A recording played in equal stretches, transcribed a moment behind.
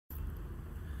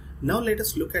Now let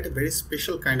us look at a very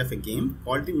special kind of a game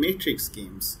called the matrix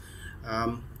games.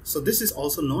 So this is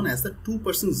also known as the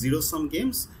two-person zero-sum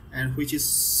games, and which is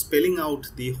spelling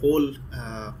out the whole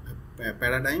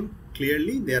paradigm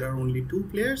clearly. There are only two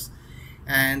players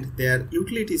and their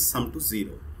utility is sum to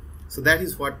 0. So that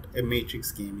is what a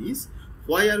matrix game is.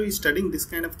 Why are we studying this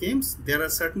kind of games? There are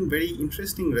certain very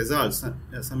interesting results,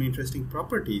 some interesting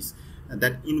properties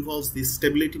that involves the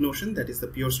stability notion, that is the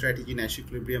pure strategy Nash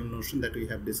equilibrium notion that we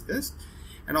have discussed,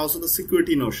 and also the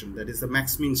security notion, that is the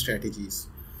max-min strategies.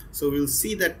 So we'll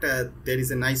see that there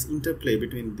is a nice interplay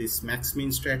between these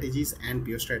max-min strategies and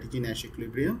pure strategy Nash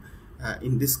equilibrium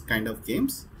in this kind of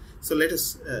games. So let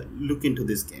us look into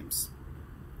these games.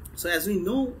 So as we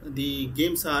know, the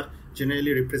games are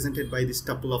generally represented by this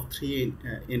tuple of three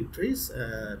entries,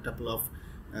 tuple of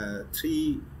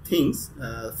three things.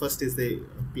 First is the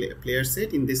player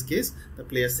set. In this case, the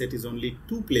player set is only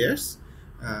two players,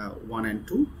 1 and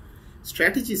 2.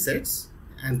 Strategy sets,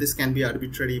 and this can be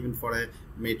arbitrary even for a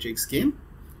matrix game.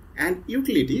 And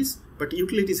utilities, but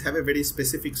utilities have a very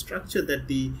specific structure that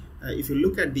the if you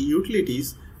look at the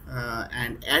utilities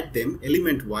and add them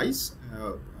element wise,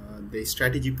 the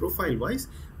strategy profile wise,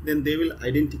 then they will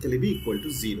identically be equal to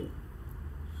 0.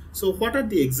 So what are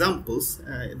the examples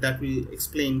that will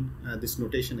explain this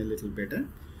notation a little better?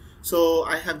 So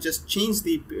I have just changed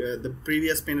the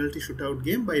previous penalty shootout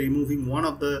game by removing one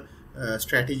of the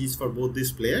strategies for both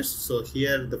these players. So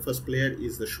here the first player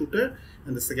is the shooter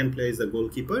and the second player is the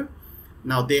goalkeeper.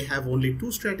 Now they have only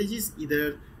two strategies,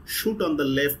 either shoot on the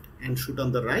left and shoot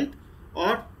on the right,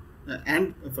 or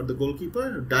and for the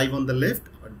goalkeeper, dive on the left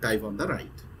or dive on the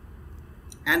right.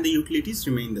 And the utilities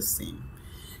remain the same.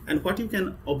 And what you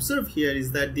can observe here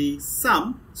is that the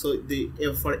sum, so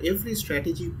for every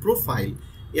strategy profile,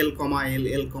 L, L,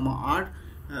 L, R,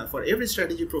 for every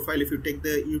strategy profile, if you take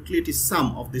the utility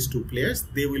sum of these two players,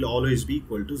 they will always be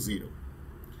equal to 0.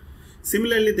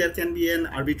 Similarly, there can be an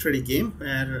arbitrary game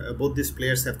where both these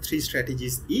players have three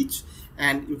strategies each,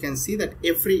 and you can see that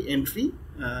every entry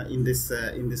in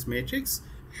this matrix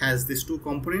has these two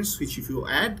components, which if you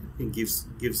add, it gives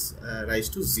rise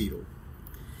to 0.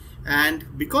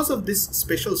 And because of this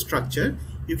special structure,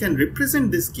 you can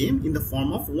represent this game in the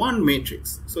form of one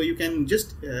matrix. So you can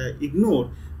just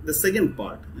ignore the second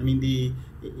part. I mean,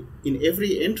 in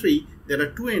every entry there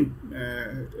are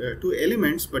two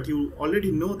elements, but you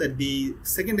already know that the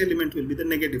second element will be the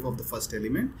negative of the first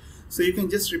element. So you can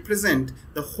just represent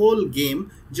the whole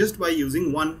game just by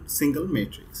using one single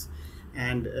matrix.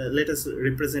 And let us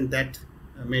represent that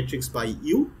matrix by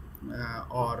U,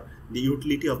 or the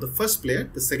utility of the first player.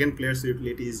 The second player's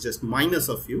utility is just minus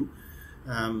of U,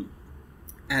 and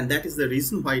that is the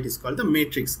reason why it is called the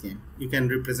matrix game. You can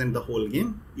represent the whole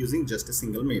game using just a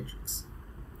single matrix.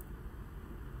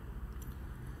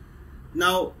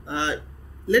 Now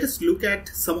let us look at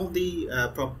some of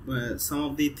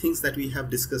the things that we have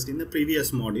discussed in the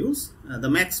previous modules, the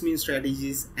max-min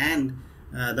strategies and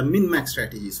the min-max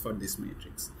strategies for this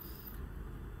matrix.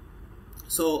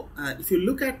 So if you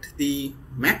look at the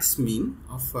max-min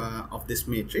of this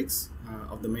matrix,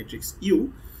 of the matrix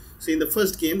U, so in the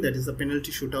first game, that is the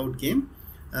penalty shootout game,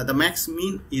 the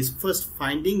max-min is first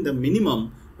finding the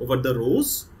minimum over the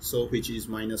rows, so which is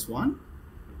 -1,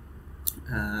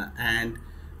 and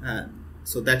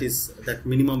so that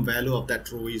minimum value of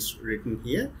that row is written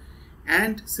here,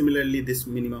 and similarly this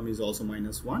minimum is also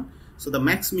 -1. So the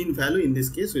max-min value in this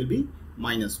case will be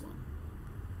 -1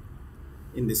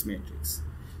 in this matrix.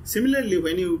 Similarly,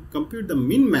 when you compute the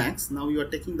min-max, now you are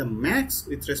taking the max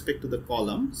with respect to the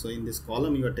column. So in this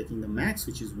column you are taking the max,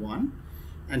 which is 1,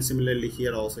 and similarly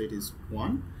here also it is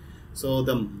 1. So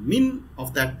the min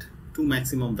of that two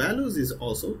maximum values is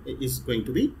going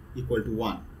to be equal to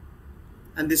 1,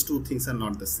 and these two things are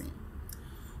not the same.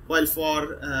 While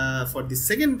for the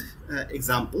second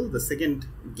example, the second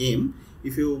game,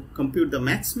 if you compute the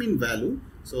max-min value,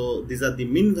 so these are the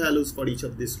min values for each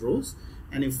of these rows,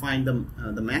 and you find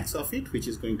the max of it, which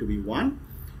is going to be 1,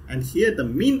 and here the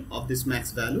min of this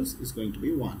max values is going to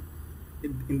be 1.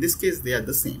 In this case they are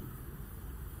the same.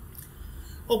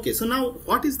 Okay, so now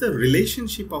what is the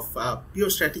relationship of pure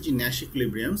strategy Nash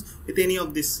equilibriums with any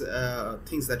of these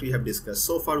things that we have discussed?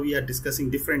 So far we are discussing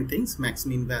different things,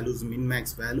 max-min values,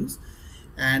 min-max values,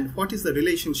 and what is the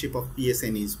relationship of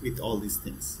PSNEs with all these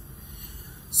things?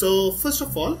 So first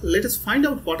of all, let us find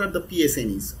out what are the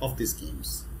PSNEs of these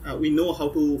games. We know how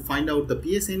to find out the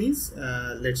PSNEs.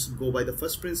 Let's go by the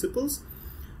first principles.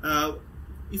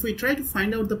 If we try to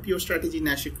find out the pure strategy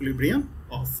Nash equilibrium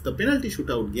of the penalty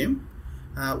shootout game,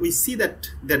 we see that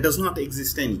there does not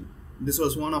exist any. This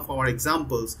was one of our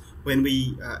examples when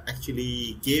we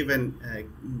actually gave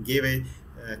a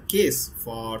case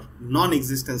for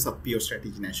non-existence of pure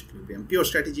strategy Nash equilibrium. Pure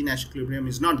strategy Nash equilibrium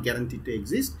is not guaranteed to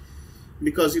exist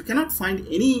because you cannot find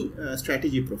any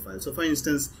strategy profile. So for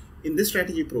instance, in this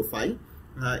strategy profile,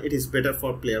 it is better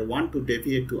for player 1 to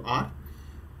deviate to R.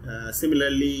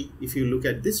 Similarly, if you look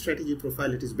at this strategy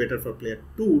profile, it is better for player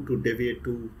 2 to deviate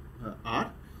to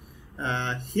R.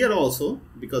 Here also,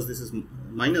 because this is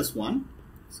 -1,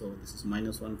 so this is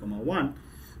 -1, 1.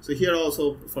 So here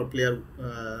also for player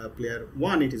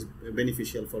 1, it is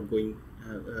beneficial for going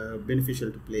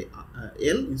beneficial to play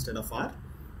L instead of R,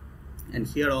 and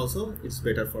here also it's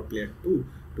better for player 2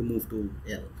 to move to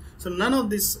L. So none of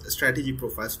these strategy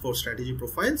profiles, 4 strategy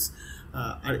profiles,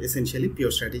 are essentially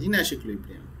pure strategy Nash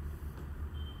equilibrium.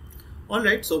 All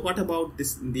right. So what about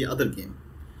this in the other game?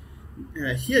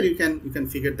 Here you can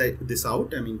figure this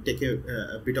out. I mean, take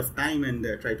a bit of time and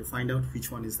try to find out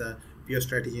which one is the pure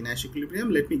strategy Nash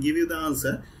equilibrium. Let me give you the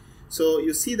answer. So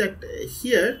you see that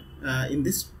here in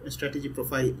this strategy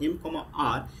profile M,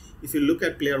 R, if you look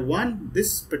at player 1,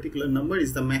 this particular number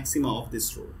is the maxima of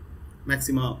this row,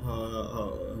 maxima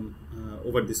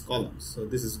over this column. So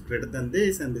this is greater than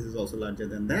this, and this is also larger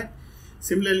than that.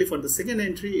 Similarly, for the second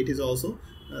entry, it is also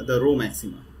the row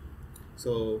maxima.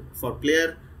 So for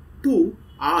player 2,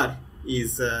 R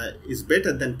is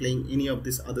better than playing any of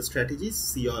these other strategies,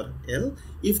 C or L.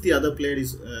 If the other player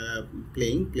is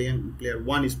player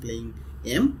 1 is playing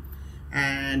M,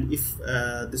 and if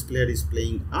this player is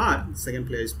playing R, second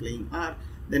player is playing R,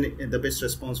 then the best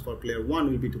response for player 1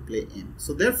 will be to play M.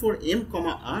 So therefore, M,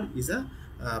 R is a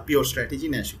pure strategy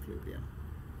Nash equilibrium.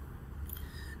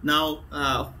 Now,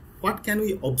 what can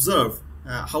we observe?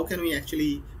 How can we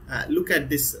actually look at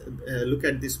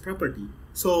this property?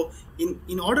 So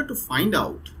in order to find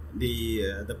out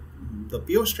the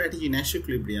pure strategy Nash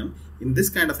equilibrium in this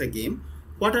kind of a game,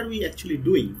 what are we actually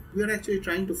doing? We are actually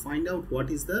trying to find out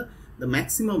what is the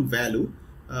maximum value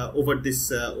over this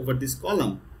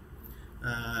column,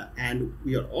 and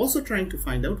we are also trying to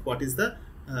find out what is the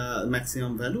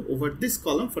maximum value over this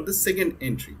column for the second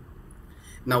entry.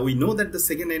 Now we know that the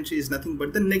second entry is nothing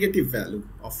but the negative value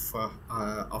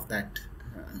of that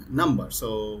number.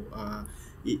 So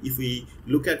if we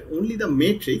look at only the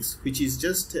matrix, which is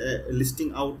just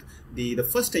listing out the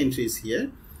first entries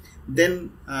here,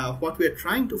 then what we are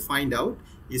trying to find out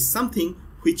is something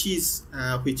which is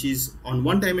on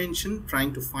one dimension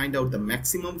trying to find out the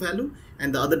maximum value,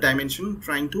 and the other dimension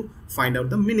trying to find out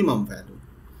the minimum value.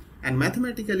 And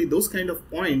mathematically, those kind of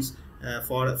points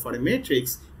for a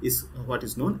matrix is what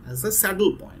is known as a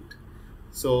saddle point.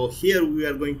 So here we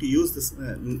are going to use this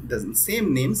the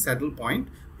same name, saddle point,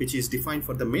 which is defined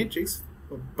for the matrix,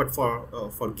 but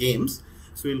for games.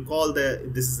 So we'll call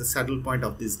this is the saddle point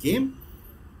of this game,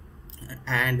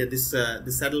 and this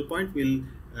saddle point will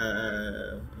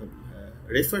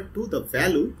refer to the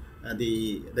value.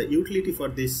 The utility for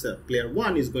this player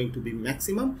 1 is going to be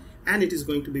maximum, and it is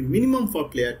going to be minimum for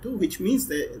player 2, which means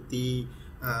that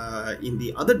in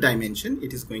the other dimension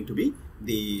it is going to be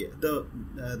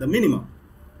the minimum.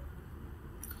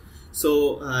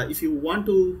 So if you want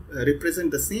to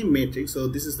represent the same matrix, so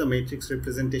this is the matrix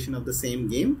representation of the same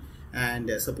game, and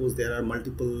suppose there are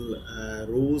multiple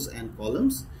rows and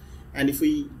columns, and if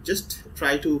we just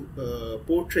try to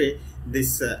portray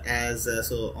this as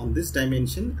so on this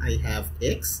dimension I have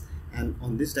X, and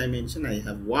on this dimension I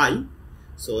have Y.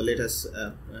 So let us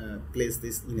place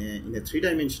this in a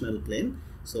three-dimensional plane.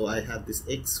 So I have this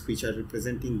X, which are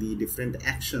representing the different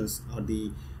actions or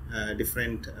the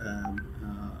different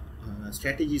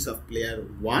strategies of player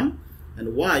 1,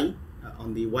 and Y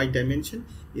on the Y dimension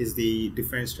is the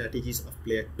different strategies of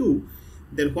player 2.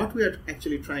 Then what we are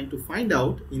actually trying to find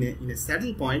out in a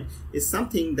saddle point is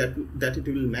something that it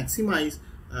will maximize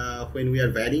when we are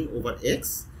varying over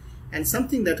X, and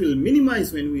something that will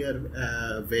minimize when we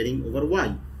are varying over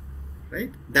Y,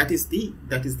 right? That is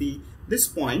this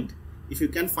point. If you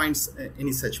can find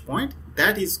any such point,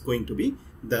 that is going to be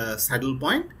the saddle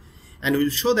point, and we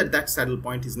will show that saddle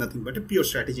point is nothing but a pure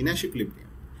strategy Nash equilibrium.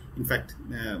 In fact,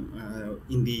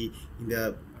 in the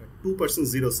two-person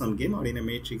zero-sum game or in a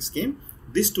matrix game,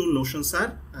 these two notions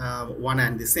are one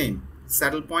and the same.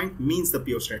 Saddle point means the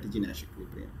pure strategy Nash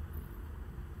equilibrium.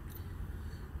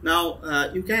 Now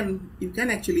you can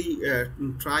actually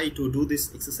try to do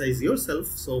this exercise yourself.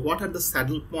 So what are the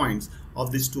saddle points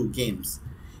of these two games?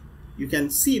 You can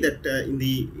see that in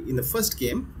the first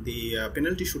game, the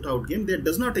penalty shootout game, there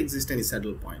does not exist any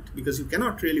saddle point, because you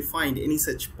cannot really find any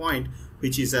such point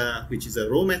which is a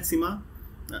row maxima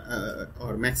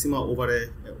or maxima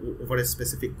over a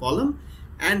specific column,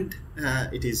 and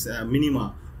it is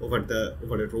minima over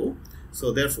a row.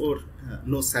 So therefore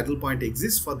no saddle point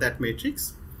exists for that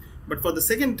matrix. But for the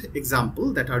second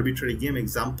example, that arbitrary game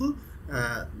example,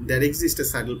 there exists a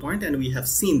saddle point, and we have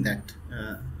seen that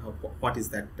what is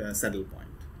that saddle point.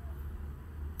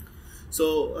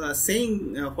 So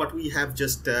saying what we have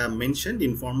just mentioned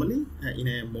informally in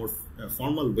a more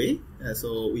formal way,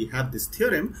 so we have this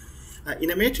theorem.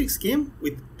 In a matrix game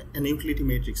with an utility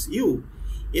matrix U,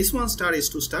 S1 star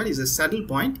S2 star is a saddle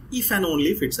point if and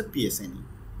only if it's a PSNE.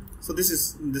 So this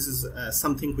is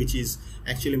something which is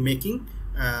actually making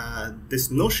this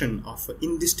notion of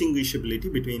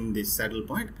indistinguishability between this saddle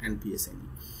point and PSNE.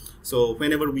 So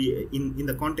whenever we in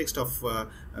the context of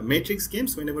matrix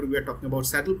games, whenever we are talking about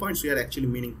saddle points, we are actually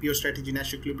meaning pure strategy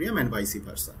Nash equilibrium and vice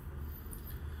versa.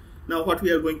 Now what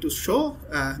we are going to show,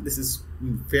 this is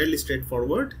fairly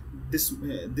straightforward.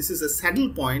 This is a saddle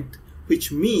point,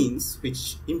 which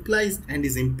implies and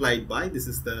is implied by, this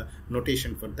is the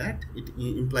notation for that, it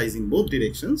implies in both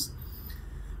directions.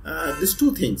 These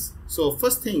two things. So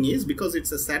first thing is, because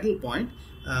it's a saddle point,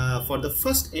 for the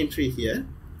first entry here,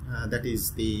 that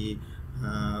is the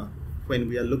when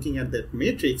we are looking at that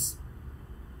matrix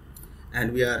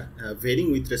and we are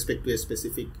varying with respect to a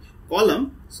specific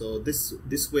column, so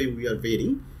this way we are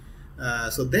varying,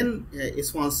 so then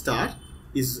S1 star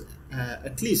is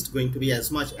at least going to be as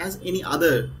much as any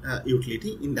other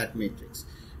utility in that matrix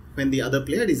when the other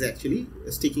player is actually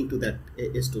sticking to that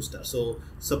S2 star. So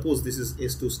suppose this is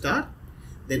S2 star,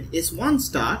 then S1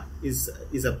 star is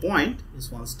a point,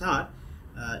 S1 star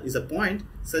is a point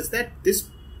such that this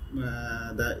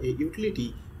the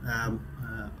utility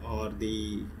or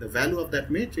the value of that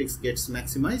matrix gets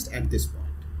maximized at this point.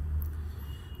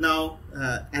 Now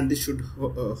and this should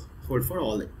hold for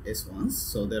all S1s,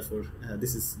 so therefore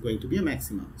this is going to be a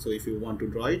maxima. So if you want to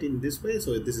draw it in this way,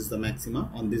 so this is the maxima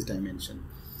on this dimension.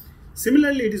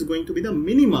 Similarly, it is going to be the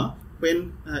minima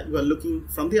when you are looking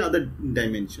from the other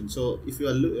dimension. So if you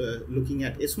are looking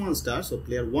at S1 star, so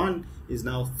player 1 is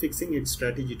now fixing its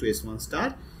strategy to S1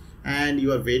 star, and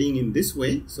you are varying in this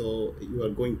way, so you are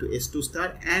going to S2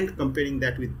 star and comparing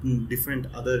that with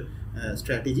different other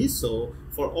strategies. So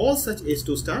for all such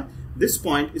S2 star, this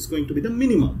point is going to be the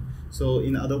minimum. So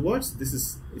in other words, this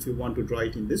is, if you want to draw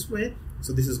it in this way,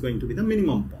 so this is going to be the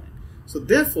minimum point. So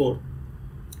therefore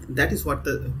that is what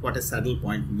a saddle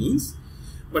point means.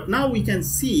 But now we can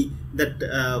see that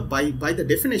by the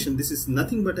definition, this is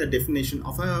nothing but a definition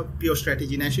of a pure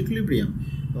strategy Nash equilibrium.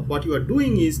 What you are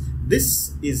doing is,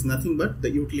 this is nothing but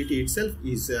the utility itself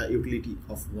is a utility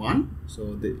of 1.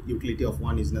 So the utility of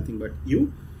 1 is nothing but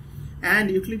U, and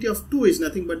utility of 2 is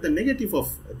nothing but the negative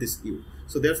of this U.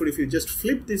 So therefore if you just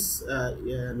flip this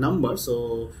number,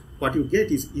 so what you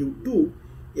get is U2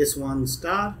 S1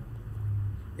 star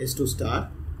S2 star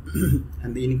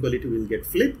and the inequality will get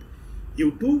flipped,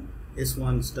 U2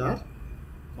 S1 star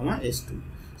comma S2.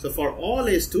 So for all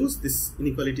S2s, this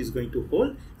inequality is going to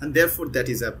hold, and therefore that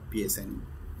is a PSNE,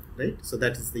 right? So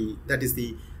that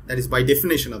is by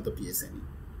definition of the PSNE.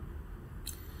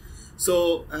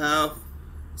 So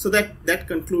so that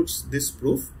concludes this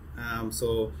proof.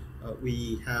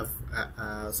 We have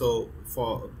so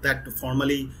for that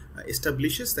formally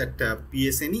establishes that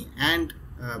PSNE and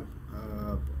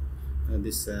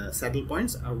this saddle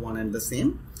points are one and the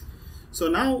same. So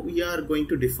now we are going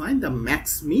to define the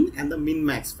max mean and the min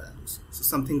max values. So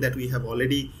something that we have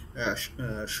already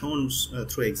shown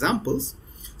through examples.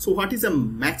 So what is a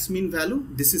max mean value?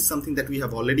 This is something that we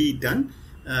have already done,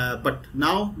 but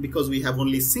now because we have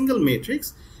only single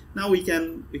matrix, now we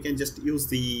can just use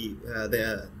the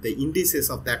indices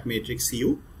of that matrix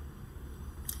U,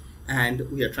 and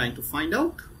we are trying to find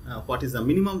out what is the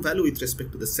minimum value with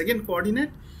respect to the second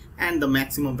coordinate and the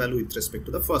maximum value with respect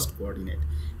to the first coordinate.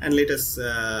 And let us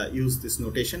use this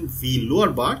notation V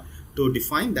lower bar to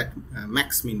define that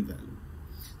max mean value.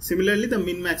 Similarly, the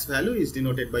min max value is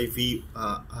denoted by V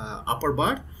upper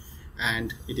bar,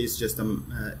 and it is just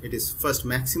it is first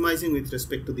maximizing with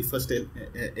respect to the first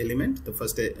element, the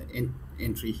first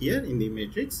entry here in the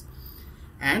matrix,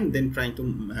 and then trying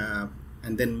to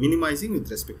and then minimizing with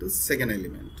respect to the second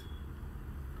element.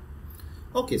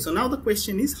 Okay, so now the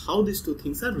question is how these two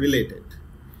things are related,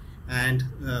 and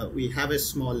we have a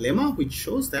small lemma which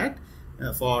shows that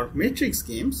for matrix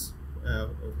games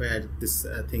where this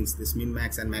this min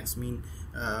max and max mean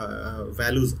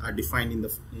values are defined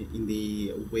in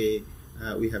the way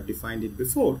we have defined it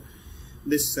before,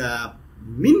 this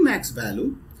min max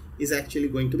value is actually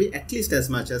going to be at least as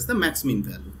much as the max mean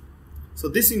value. So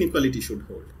this inequality should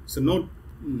hold. So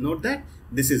note that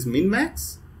this is min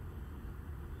max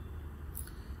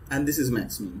and this is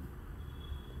max mean.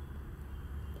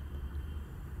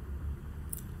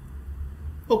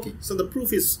 Okay, so the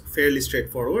proof is fairly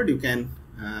straightforward. You can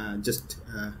just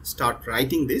start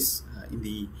writing this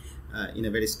in a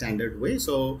very standard way.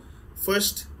 So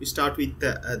first we start with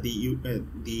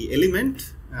the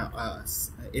element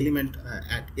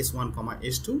at S1 comma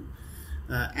S2,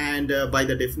 and by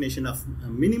the definition of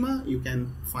minima you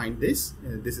can find this.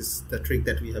 This is the trick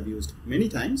that we have used many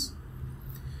times.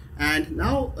 And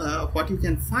now what you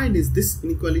can find is this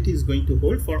inequality is going to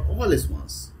hold for all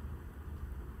S1s,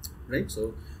 right?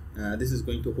 So this is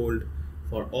going to hold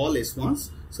for all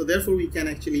S1s. So therefore we can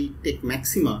actually take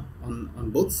maxima on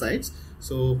both sides.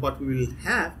 So what we will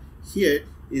have here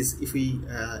is, if we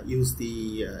use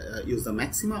the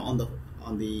maxima on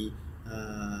the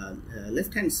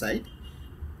left hand side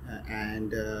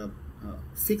and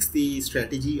fix the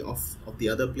strategy of the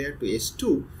other player to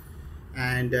S2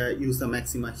 and use the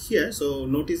maxima here. So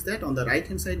notice that on the right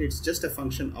hand side it's just a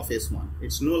function of S1.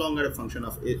 It's no longer a function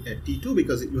of T2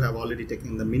 because you have already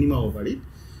taken the minima over it.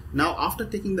 Now after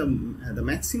taking the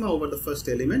maxima over the first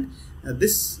element,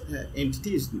 this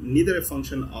entity is neither a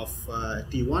function of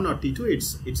T1 or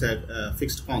T2, it's a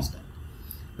fixed constant.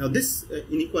 Now this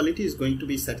inequality is going to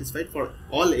be satisfied for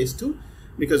all S2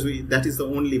 because that is the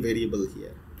only variable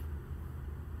here.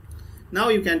 Now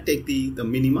you can take the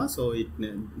minima. So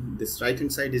this right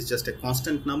hand side is just a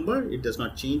constant number, it does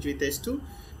not change with S2.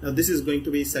 Now this is going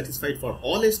to be satisfied for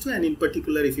all S2, and in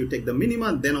particular if you take the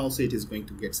minima, then also it is going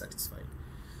to get satisfied.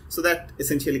 So that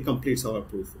essentially completes our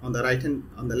proof. On the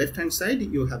left hand side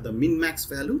you have the min max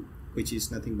value, which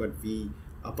is nothing but V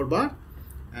upper bar,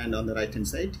 and on the right hand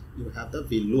side you have the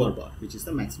V lower bar, which is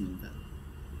the maximum value.